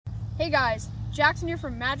Hey guys, Jackson here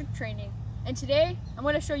from MAJK Training, and today I'm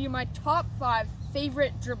going to show you my top 5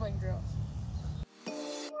 favorite dribbling drills.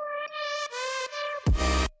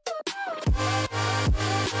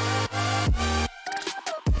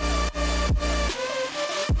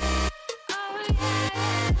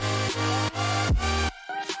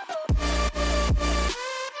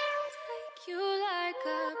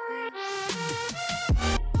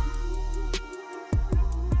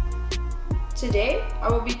 Today, I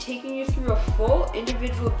will be taking you through a full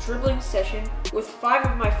individual dribbling session with 5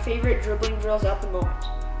 of my favorite dribbling drills at the moment.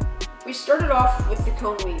 We started off with the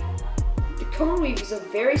cone weave. The cone weave is a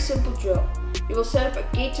very simple drill. You will set up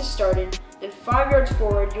a gate to start in, then 5 yards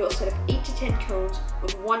forward you will set up 8 to 10 cones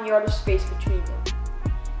with 1 yard of space between them.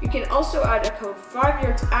 You can also add a cone 5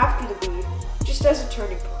 yards after the weave, just as a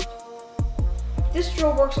turning point. This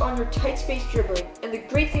drill works on your tight space dribbling, and the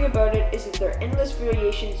great thing about it is that there are endless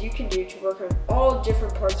variations you can do to work on all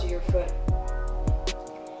different parts of your foot.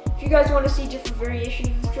 If you guys want to see different variations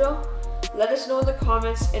of this drill, let us know in the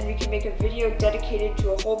comments and we can make a video dedicated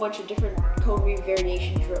to a whole bunch of different cone weave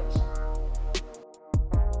variation drills.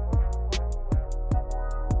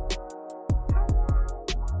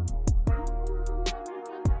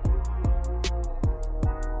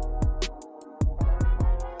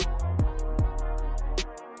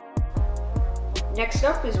 Next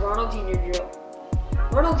up is Ronaldinho drill.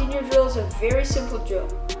 Ronaldinho drill is a very simple drill.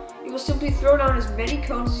 You will simply throw down as many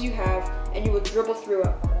cones as you have and you will dribble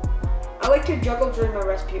throughout. I like to juggle during my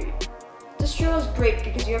rest period. This drill is great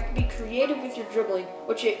because you have to be creative with your dribbling,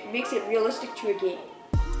 which makes it realistic to a game.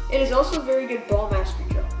 It is also a very good ball mastery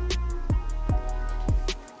drill.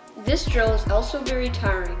 This drill is also very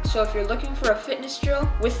tiring, so if you're looking for a fitness drill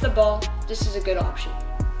with the ball, this is a good option.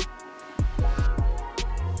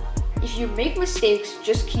 If you make mistakes,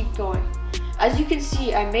 just keep going. As you can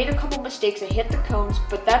see, I made a couple mistakes. I hit the cones,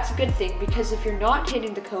 but that's a good thing because if you're not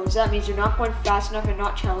hitting the cones, that means you're not going fast enough and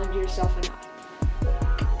not challenging yourself enough.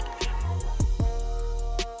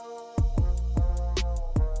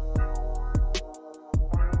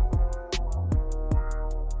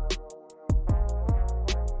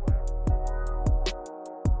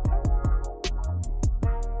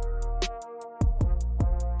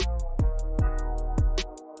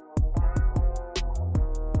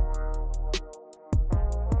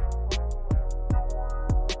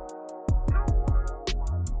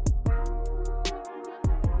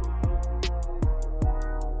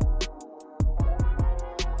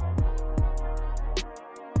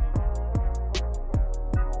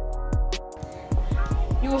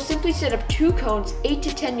 You will simply set up 2 cones 8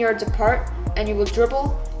 to 10 yards apart and you will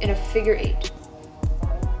dribble in a figure 8.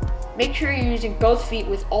 Make sure you're using both feet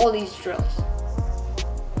with all these drills.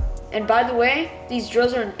 And by the way, these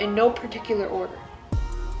drills are in no particular order.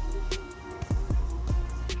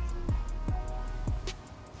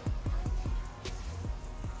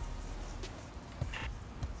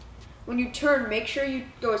 When you turn, make sure you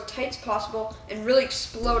go as tight as possible and really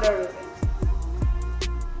explode out of it.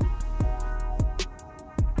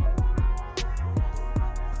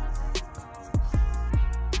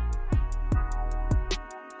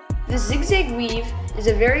 The zigzag weave is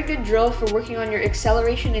a very good drill for working on your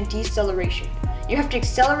acceleration and deceleration. You have to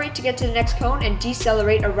accelerate to get to the next cone and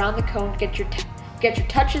decelerate around the cone to get your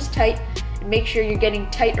touches tight and make sure you're getting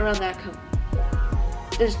tight around that cone.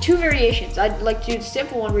 There's 2 variations. I'd like to do the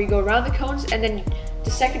simple one where you go around the cones and then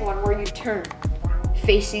the second one where you turn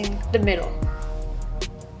facing the middle.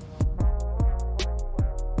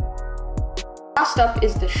 Last up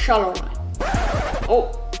is the shuttle run.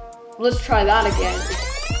 Oh, let's try that again.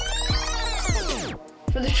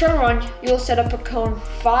 For the shuttle run, you will set up a cone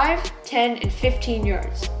 5, 10, and 15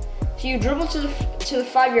 yards. So you dribble to the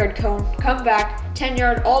 5 yard cone, come back, 10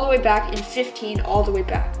 yard all the way back, and 15 all the way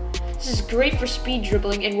back. This is great for speed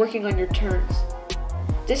dribbling and working on your turns.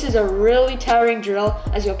 This is a really tiring drill,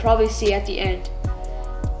 as you'll probably see at the end.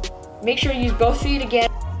 Make sure you use both feet again.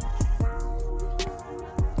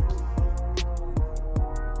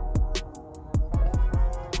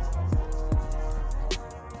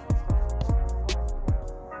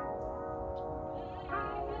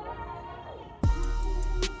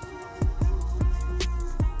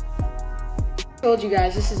 Told you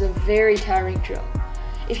guys, this is a very tiring drill.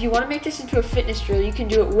 If you want to make this into a fitness drill, you can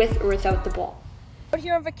do it with or without the ball. Out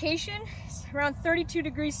here on vacation, it's around 32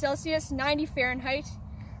 degrees Celsius, 90 Fahrenheit.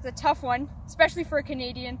 It's a tough one, especially for a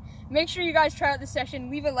Canadian. Make sure you guys try out the session,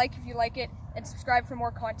 leave a like if you like it, and subscribe for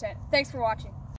more content. Thanks for watching.